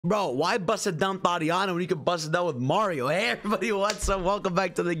Bro, why bust it down Tatiana when you can bust it down with Mario? Hey everybody, what's up? Welcome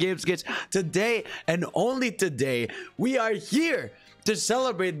back to the Game Sketch. Today, and only today, we are here to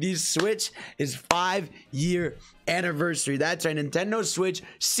celebrate the Switch is 5-year anniversary. That's right, Nintendo Switch,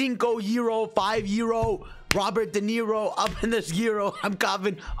 5 Euro, Robert De Niro up in this Euro. I'm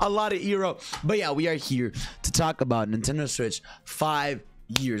coughing a lot of Euro. But yeah, we are here to talk about Nintendo Switch 5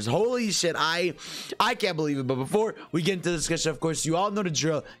 years. Holy shit, I can't believe it. But before we get into the discussion, of course, you all know the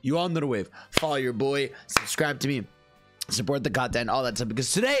drill, you all know the wave. Follow your boy, subscribe to me, support the content, all that stuff,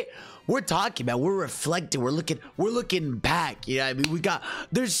 because today we're talking about, we're reflecting, we're looking back. You know, I mean,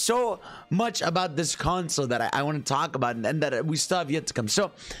 there's so much about this console that I want to talk about, and that we still have yet to come.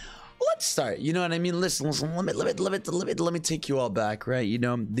 So let's start. You know what I mean? Listen. Let me take you all back, right? You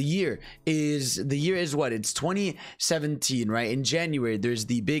know, the year is what? It's 2017, right? In January, there's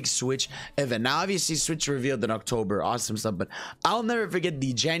the big Switch event. Now, obviously, Switch revealed in October, awesome stuff. But I'll never forget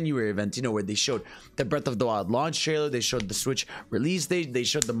the January event. You know, where they showed the Breath of the Wild launch trailer, they showed the Switch release date, they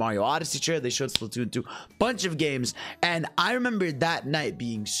showed the Mario Odyssey trailer, they showed Splatoon 2, bunch of games, and I remember that night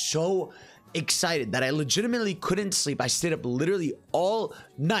being so excited that I legitimately couldn't sleep. I stayed up literally all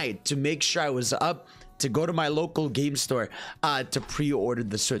night to make sure I was up to go to my local game store to pre-order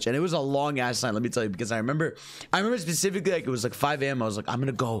the Switch. And it was a long ass night, let me tell you, because I remember specifically, like, it was like 5 a.m. I was like, I'm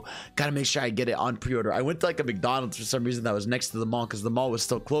gonna go, gotta make sure I get it on pre-order. I went to like a McDonald's for some reason that was next to the mall, because the mall was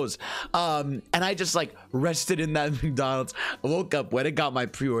still closed, and I just like rested in that McDonald's. I woke up, went and got my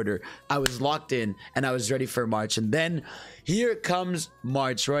pre-order. I was locked in and I was ready for March. And then here comes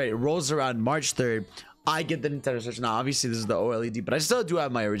March, right? It rolls around March 3rd. I get the Nintendo Switch. Now, obviously, this is the OLED, but I still do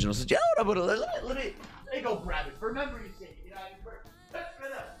have my original Switch. Yeah, let me go grab it for memory's sake. You know, that's for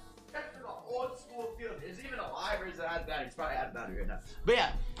the old school feel. Is it even alive, or is it out of battery? It's probably out of battery right now. But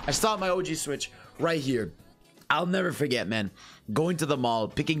yeah, I still have my OG Switch right here. I'll never forget, man, going to the mall,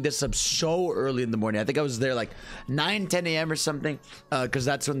 picking this up so early in the morning. I think I was there like 10 a.m. or something, because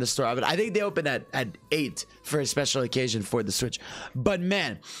that's when the store opened. I think they opened at 8 for a special occasion for the Switch. But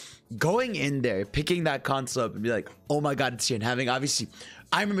man, going in there, picking that console up and be like, oh my god, it's here. And having, obviously,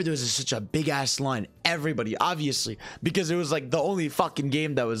 I remember there was such a big ass line. Everybody, obviously, because it was like the only fucking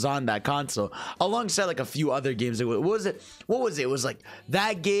game that was on that console, alongside like a few other games. What was it? It was like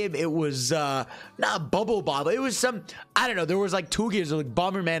that game. It was not Bubble Bobble. It was some, I don't know. There was like 2 games, like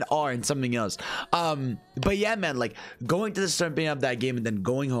Bomberman R and something else. But yeah, man, like going to the store and picking up that game, and then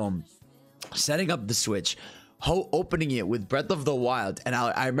going home, setting up the Switch, opening it with Breath of the Wild, and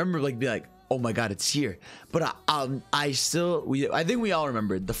I remember like being like, oh my god, it's here. But I think we all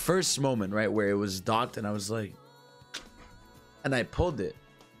remember the first moment, right, where it was docked, and I was like, and I pulled it,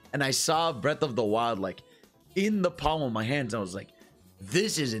 and I saw Breath of the Wild like in the palm of my hands. I was like,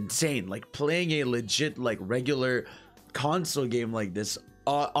 this is insane. Like playing a legit like regular console game like this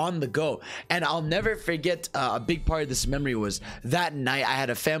on the go. And I'll never forget, a big part of this memory was that night I had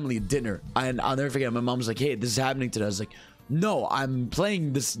a family dinner, and I'll never forget, my mom was like, hey, this is happening today. I was like, no, I'm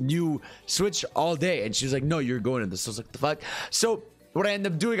playing this new Switch all day. And she was like, no, you're going to this. So I was like, the fuck? So what I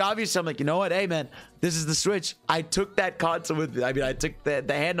ended up doing, obviously, I'm like, you know what? Hey, man, this is the Switch. I took that console with me. I mean, I took the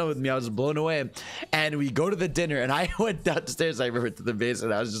handle with me. I was blown away. And we go to the dinner, and I went downstairs, I remember, to the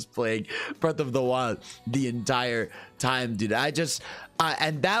basement. I was just playing Breath of the Wild the entire time, dude.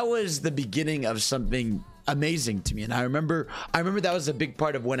 And that was the beginning of something amazing to me. And I remember that was a big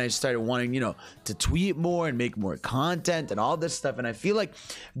part of when I started wanting, you know, to tweet more and make more content and all this stuff. And I feel like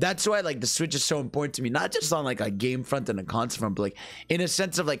that's why like the Switch is so important to me, not just on like a game front and a console front, but like in a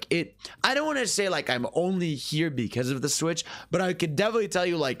sense of like it, I don't want to say like I'm only here because of the Switch, but I could definitely tell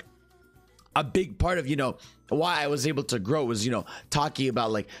you like a big part of, you know, why I was able to grow was, you know, talking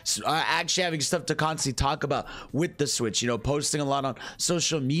about like actually having stuff to constantly talk about with the Switch, you know, posting a lot on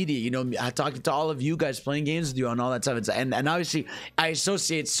social media, you know, talking to all of you guys, playing games with you and all that stuff. And obviously I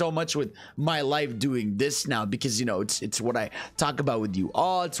associate so much with my life doing this now, because, you know, it's what I talk about with you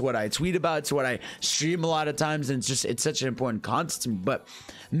all, it's what I tweet about, it's what I stream a lot of times, and it's such an important concept to me. But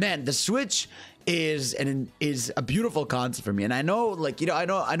man, the Switch is a beautiful concept for me. And I know, like, you know,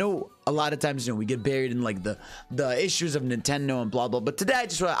 I know a lot of times, you know, we get buried in like the issues of Nintendo and blah blah, but today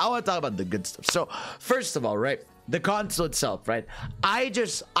I want to talk about the good stuff. So first of all, right, the console itself, right, I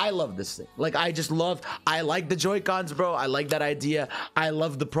love this thing. Like I like the Joy-Cons, bro. I like that idea. I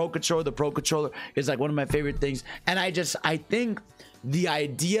love the Pro Controller. The Pro Controller is like one of my favorite things. And I think the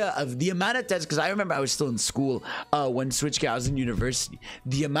idea of the amount of times, because I remember I was still in school when Switch came. I was in university.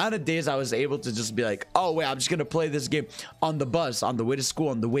 The amount of days I was able to just be like, oh wait, I'm just gonna play this game on the bus, on the way to school,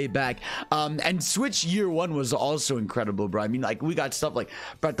 on the way back. And Switch year one was also incredible, bro. I mean, like, we got stuff like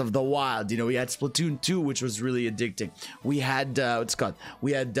Breath of the Wild, you know, we had Splatoon 2, which was really addicting. We had what's it called?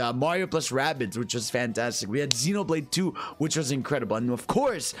 We had Mario plus Rabbids, which was fantastic. We had Xenoblade 2, which was incredible. And of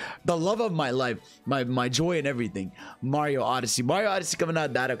course, the love of my life, my joy and everything, Mario Odyssey. Mario Odyssey coming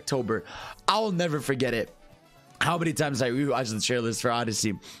out that October. I'll never forget it. How many times I rewatched the trailers for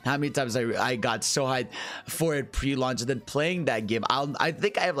Odyssey, how many times I got so hyped for it pre-launch, and then playing that game. I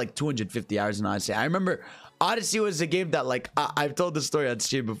think I have like 250 hours in Odyssey. I remember Odyssey was a game that, like, I've told the story on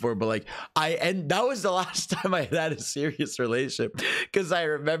stream before, but like, that was the last time I had a serious relationship, because I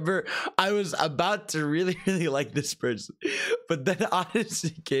remember I was about to really like this person, but then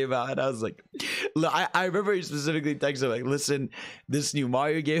Odyssey came out and I was like, I remember he specifically texted like, listen, this new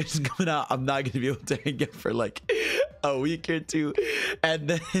Mario game is coming out, I'm not gonna be able to hang it for like a week or two, and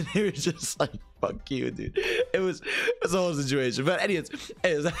then it was just like, fuck you, dude. It was a whole situation. But anyways,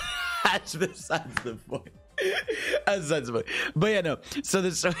 that's besides the point. But yeah, no, so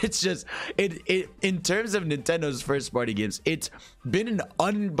it's just it in terms of Nintendo's first party games, it's been an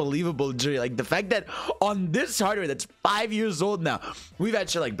unbelievable journey. Like, the fact that on this hardware that's 5 years old now, we've had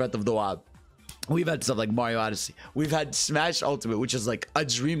shit like Breath of the Wild, we've had stuff like Mario Odyssey, we've had Smash Ultimate, which is like a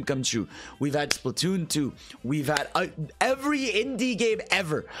dream come true, we've had Splatoon 2, we've had every indie game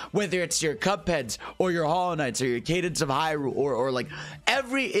ever, whether it's your Cupheads or your Hollow Knights or your Cadence of Hyrule, or like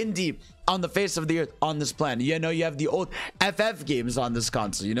every indie on the face of the earth on this planet. You know, you have the old FF games on this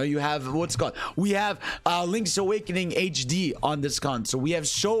console. You know, you have what's called, we have Link's Awakening HD on this console. We have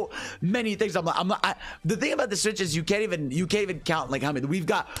so many things. The thing about the Switch is you can't even count like how many. We've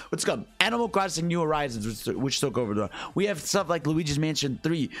got what's called Animal Crossing New Horizons, which took over the. We have stuff like Luigi's Mansion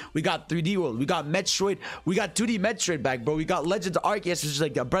 3. We got 3D World. We got Metroid. We got 2D Metroid back, bro. We got Legends Arceus, which is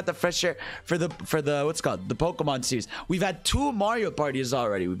like a breath of fresh air for the what's called the Pokemon series. We've had 2 Mario parties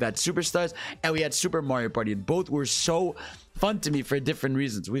already. We've had Superstars and we had Super Mario Party. Both were so fun to me for different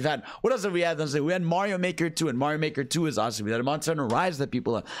reasons. We've had, what else have we had? We had Mario Maker 2, and Mario Maker 2 is awesome. We had Monster Hunter Rise that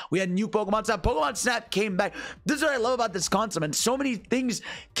people love. We had new Pokemon Snap. Pokemon Snap came back. This is what I love about this console, and so many things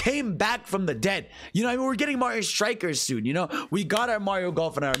came back from the dead. You know, I mean, we're getting Mario Strikers soon. You know, we got our Mario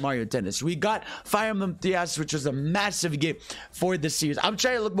Golf and our Mario Tennis. We got Fire Emblem Three Houses, which was a massive game for the series. I'm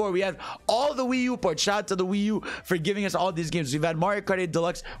trying to look more. We have all the Wii U ports. Shout out to the Wii U for giving us all these games. We've had Mario Kart 8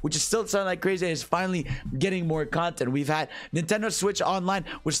 Deluxe, which is still sounding like crazy and is finally getting more content. We've had Nintendo Switch Online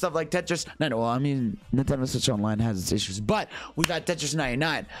with stuff like Tetris. No, well, I mean, Nintendo Switch Online has its issues, but we've had Tetris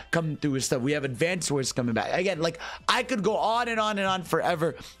 99 coming through with stuff. We have Advance Wars coming back. Again, like, I could go on and on and on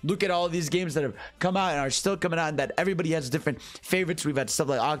forever. Look at all these games that have come out and are still coming out, and that everybody has different favorites. We've had stuff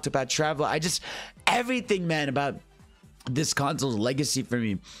like Octopath Traveler. Everything, man, about this console's legacy for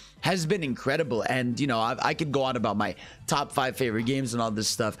me has been incredible. And you know, I could go on about my top 5 favorite games and all this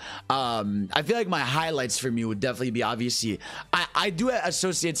stuff. I feel like my highlights for me would definitely be, obviously, I do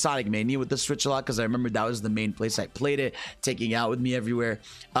associate Sonic Mania with the Switch a lot, because I remember that was the main place I played it, taking it out with me everywhere.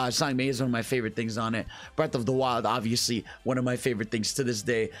 Sonic Mania is one of my favorite things on it. Breath of the Wild, obviously one of my favorite things to this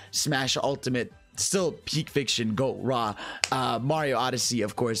day. Smash Ultimate, still peak fiction, go raw. Mario Odyssey,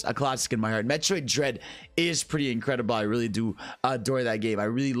 of course, a classic in my heart. Metroid Dread is pretty incredible. I really do adore that game. I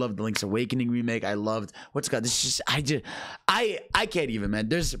really loved the Link's Awakening remake. I loved what's got this. Just I can't even, man.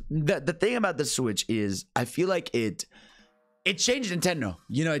 There's the thing about the Switch is I feel like it changed Nintendo.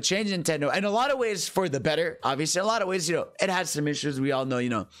 You know, it changed Nintendo in a lot of ways for the better. Obviously, in a lot of ways, you know, it has some issues. We all know, you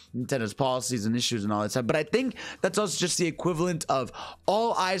know, Nintendo's policies and issues and all that stuff. But I think that's also just the equivalent of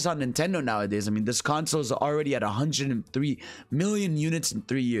all eyes on Nintendo nowadays. I mean, this console is already at 103 million units in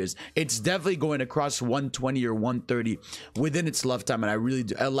 3 years. It's definitely going across 120 or 130 within its lifetime. And I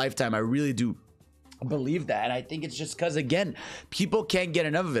really do believe that. And I think it's just because, again, people can't get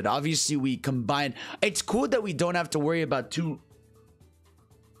enough of it. Obviously, we combine, it's cool that we don't have to worry about 2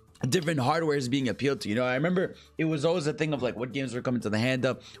 different hardwares being appealed to. You know, I remember it was always a thing of like, what games were coming to the hand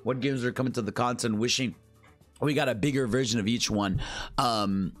up, what games were coming to the console, and wishing we got a bigger version of each one.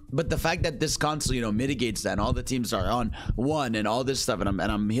 But the fact that this console, you know, mitigates that, and all the teams are on one and all this stuff, and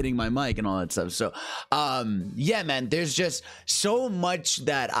I'm hitting my mic and all that stuff. So yeah, man, there's just so much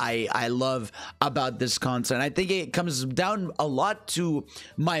that I love about this console, and I think it comes down a lot to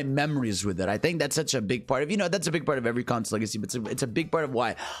my memories with it. I think that's such a big part of, you know, that's a big part of every console legacy, but it's a big part of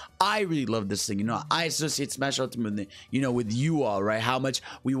why I really love this thing. You know, I associate Smash Ultimate with, you know, with you all, right? How much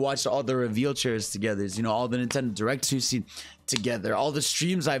we watched all the reveal chairs together, you know, all the Nintendo Directs we've seen together, all the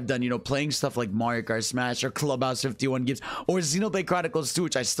streams I've done, you know, playing stuff like Mario Kart Smash or Clubhouse 51 games or Xenoblade Chronicles 2,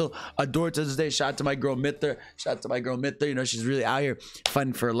 which I still adore to this day. Shout out to my girl Mither. You know, she's really out here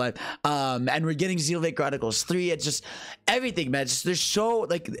fighting for her life. And we're getting Xenoblade Chronicles 3. It's just everything, man. Just, there's so,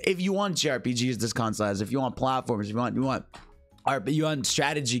 like, if you want JRPGs, this console has. If you want platformers, you want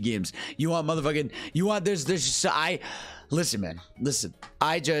strategy games, listen, man, listen,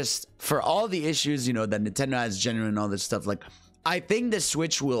 I just, for all the issues, you know, that Nintendo has genuine and all this stuff, like, I think the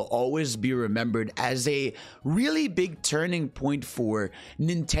Switch will always be remembered as a really big turning point for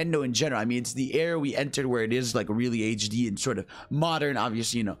Nintendo in general. I mean, it's the era we entered where it is like really HD and sort of modern,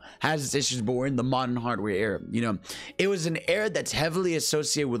 obviously, you know, has its issues, but we're in the modern hardware era. You know, it was an era that's heavily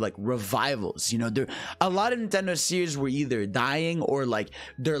associated with like revivals. You know, a lot of Nintendo series were either dying or like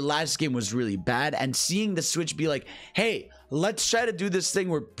their last game was really bad, and seeing the Switch be like, hey, let's try to do this thing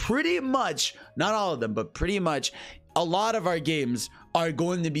where pretty much, not all of them, but pretty much a lot of our games are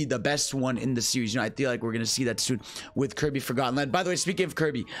going to be the best one in the series. You know, I feel like we're going to see that soon with Kirby Forgotten Land. By the way, speaking of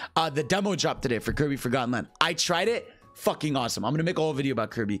Kirby, the demo dropped today for Kirby Forgotten Land. I tried it. Fucking awesome. I'm gonna make a whole video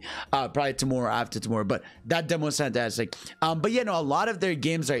about Kirby probably tomorrow or after tomorrow, but that demo is fantastic. But yeah, no, a lot of their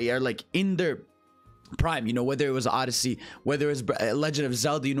games are like in their prime, you know, whether it was Odyssey, whether it was Legend of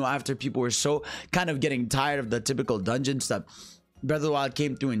Zelda, you know, after people were so kind of getting tired of the typical dungeon stuff, Breath of the Wild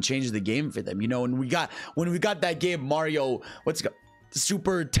came through and changed the game for them, you know. And we got that game Mario, what's it called,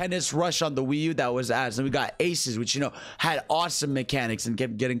 Super Tennis Rush on the Wii U, that was ass. And we got Aces, which, you know, had awesome mechanics and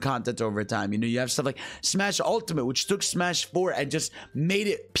kept getting content over time. You know, you have stuff like Smash Ultimate, which took Smash 4 and just made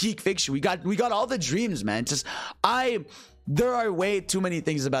it peak fiction. We got all the dreams, man. Just there are way too many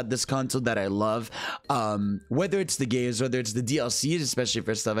things about this console that I love, whether it's the games, whether it's the DLCs, especially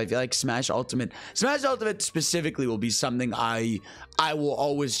for stuff. I feel like Smash Ultimate specifically will be something I will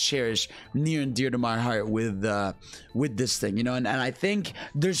always cherish near and dear to my heart with this thing, you know. And I think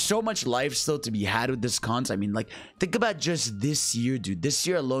there's so much life still to be had with this console. I mean, like, think about just this year, dude. This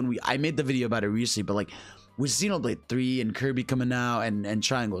year alone, I made the video about it recently, but like, with Xenoblade 3 and Kirby coming out and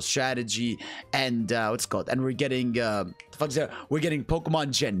Triangle Strategy and what's it called, and we're getting we're getting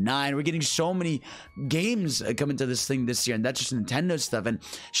Pokemon Gen 9, we're getting so many games coming to this thing this year, and that's just Nintendo stuff. And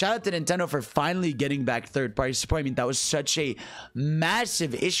shout out to Nintendo for finally getting back third-party support. I mean, that was such a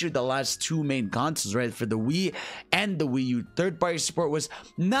massive issue the last two main consoles, right? For the Wii and the Wii U, third-party support was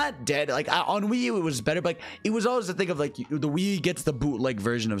not dead. Like, on Wii U it was better, but like, it was always the thing of like, the Wii gets the bootleg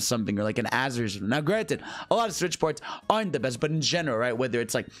version of something, or like an as version. Now granted, a lot of Switch ports aren't the best, but in general, right, whether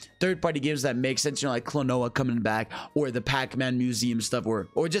it's like third-party games that make sense, you know, like Klonoa coming back, or the Pac-Man Museum stuff, or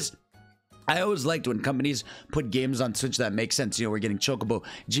just, I always liked when companies put games on Switch that make sense. You know, we're getting Chocobo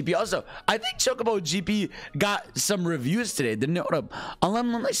GP. Also, I think Chocobo GP got some reviews today. Didn't it? Hold up. Let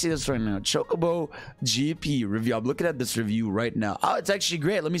me see this right now. Chocobo GP review. I'm looking at this review right now. Oh, it's actually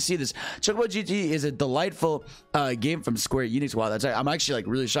great. Let me see this. Chocobo GP is a delightful game from Square Enix. Wow, that's, I'm actually like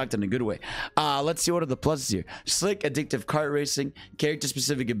really shocked in a good way. Let's see what are the pluses here. Slick, addictive kart racing,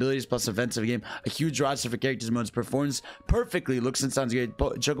 character-specific abilities plus offensive game, a huge roster for characters modes, performs perfectly, looks and sounds great.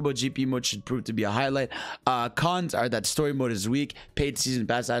 Chocobo GP mode should prove to be a highlight. Cons are that story mode is weak, paid season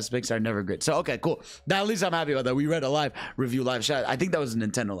pass aspects are never great. So okay, cool. That, at least I'm happy about that. We read a live review live. Shout out, I think that was a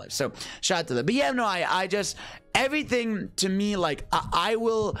Nintendo live, so shout out to that. But yeah, no, I just, everything to me, like, I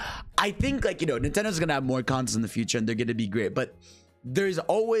think, like, you know, Nintendo's gonna have more consoles in the future and they're gonna be great, but there's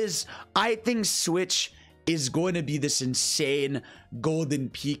always, I think Switch is going to be this insane golden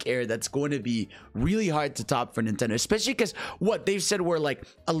peak era that's going to be really hard to top for Nintendo, especially because what they've said, we're like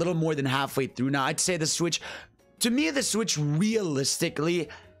a little more than halfway through now. I'd say the Switch, to me, the Switch realistically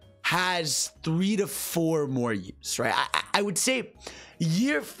has 3 to 4 more years, right? I would say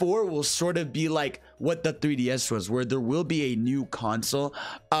year 4 will sort of be like what the 3DS was, where there will be a new console,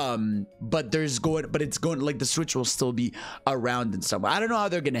 but it's going, like, the Switch will still be around in some way. I don't know how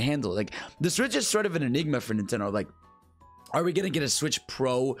they're gonna handle it. Like, the Switch is sort of an enigma for Nintendo. Like, are we gonna get a Switch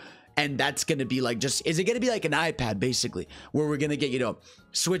Pro and that's gonna be like, just, is it gonna be like an iPad basically, where we're gonna get, you know,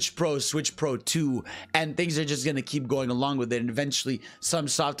 Switch Pro, Switch Pro 2, and things are just gonna keep going along with it, and eventually some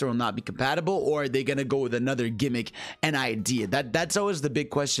software will not be compatible, or are they gonna go with another gimmick and idea? That's always the big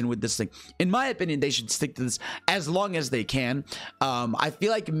question with this thing. In my opinion, they should stick to this as long as they can. I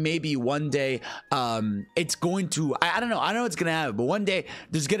feel like maybe one day it's going to, I don't know what's gonna happen, but one day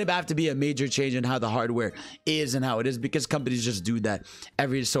there's gonna have to be a major change in how the hardware is and how it is, because companies just do that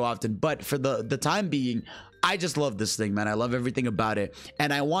every so often. But for the time being, I just love this thing, man. I love everything about it,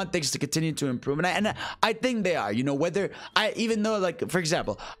 and I want things to continue to improve, and I think they are. You know, whether even though, like, for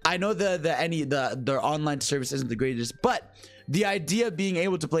example, I know their online service isn't the greatest, but the idea of being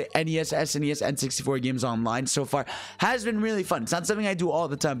able to play NES, SNES, N64 games online so far has been really fun. It's not something I do all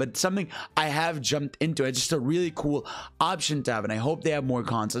the time, but it's something I have jumped into. It's just a really cool option to have, and I hope they have more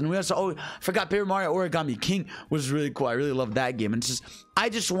content. And we also forgot Paper Mario Origami King was really cool. I really love that game. And it's just, I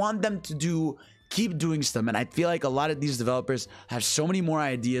just want them to keep doing stuff, and I feel like a lot of these developers have so many more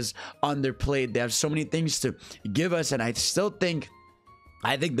ideas on their plate. They have so many things to give us, and I think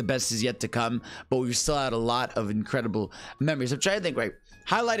the best is yet to come, but we've still had a lot of incredible memories. I'm trying to think, right?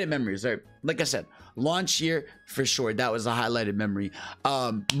 Highlighted memories, right? Like I said, launch year for sure. That was a highlighted memory.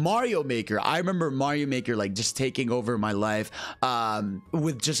 Mario Maker. I remember Mario Maker like just taking over my life. I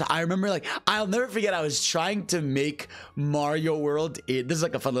remember like, I'll never forget, I was trying to make Mario World. This is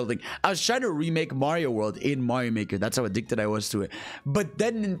like a fun little thing. I was trying to remake Mario World in Mario Maker. That's how addicted I was to it. But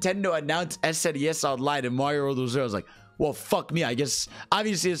then Nintendo announced SNES Online and Mario World was there. I was like, well, fuck me. I guess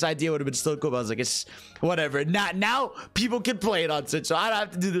obviously this idea would have been still cool, but I was like, it's whatever. Now people can play it on Switch, so I don't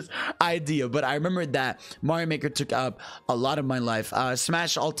have to do this idea. But I remember that Mario Maker took up a lot of my life.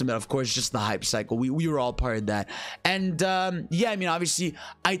 Smash Ultimate, of course, just the hype cycle. We were all part of that. And yeah, I mean, obviously,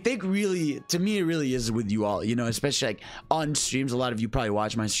 I think really, to me, it really is with you all, you know, especially like on streams. A lot of you probably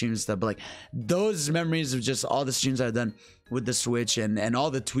watch my streams and stuff, but like those memories of just all the streams I've done with the Switch and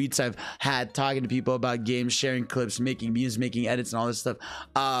all the tweets I've had talking to people about games, sharing clips, making memes, making edits, and all this stuff.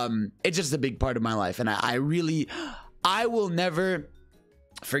 It's just a big part of my life, and I will never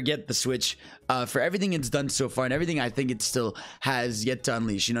forget the Switch for everything it's done so far and everything I think it still has yet to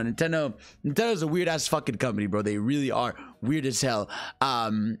unleash. You know, Nintendo's a weird ass fucking company, bro. They really are weird as hell.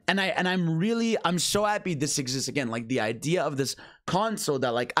 And I'm so happy this exists again. Like the idea of this console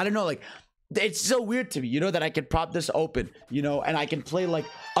that, like, I don't know, like, it's so weird to me, you know, that I could prop this open, you know, and I can play like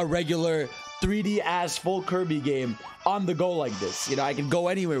a regular 3D ass full Kirby game on the go like this. You know, I can go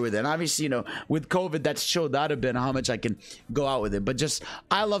anywhere with it. And obviously, you know, with COVID, that's showed out a bit how much I can go out with it. But just,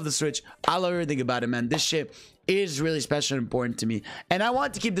 I love the Switch. I love everything about it, man. This shit is really special and important to me, and I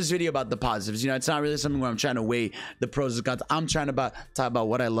want to keep this video about the positives. You know, it's not really something where I'm trying to weigh the pros and cons. I'm trying to talk about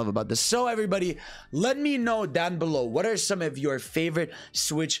what I love about this. So everybody, let me know down below, what are some of your favorite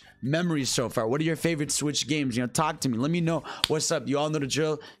Switch memories so far? What are your favorite Switch games? You know, talk to me. Let me know what's up. You all know the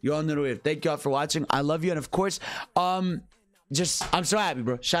drill. You all know the way. Thank you all for watching. I love you, and of course, I'm so happy,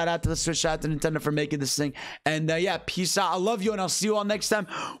 bro. Shout out to the Switch. Shout out to Nintendo for making this thing. And yeah, peace out. I love you, and I'll see you all next time.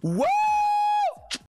 Woo!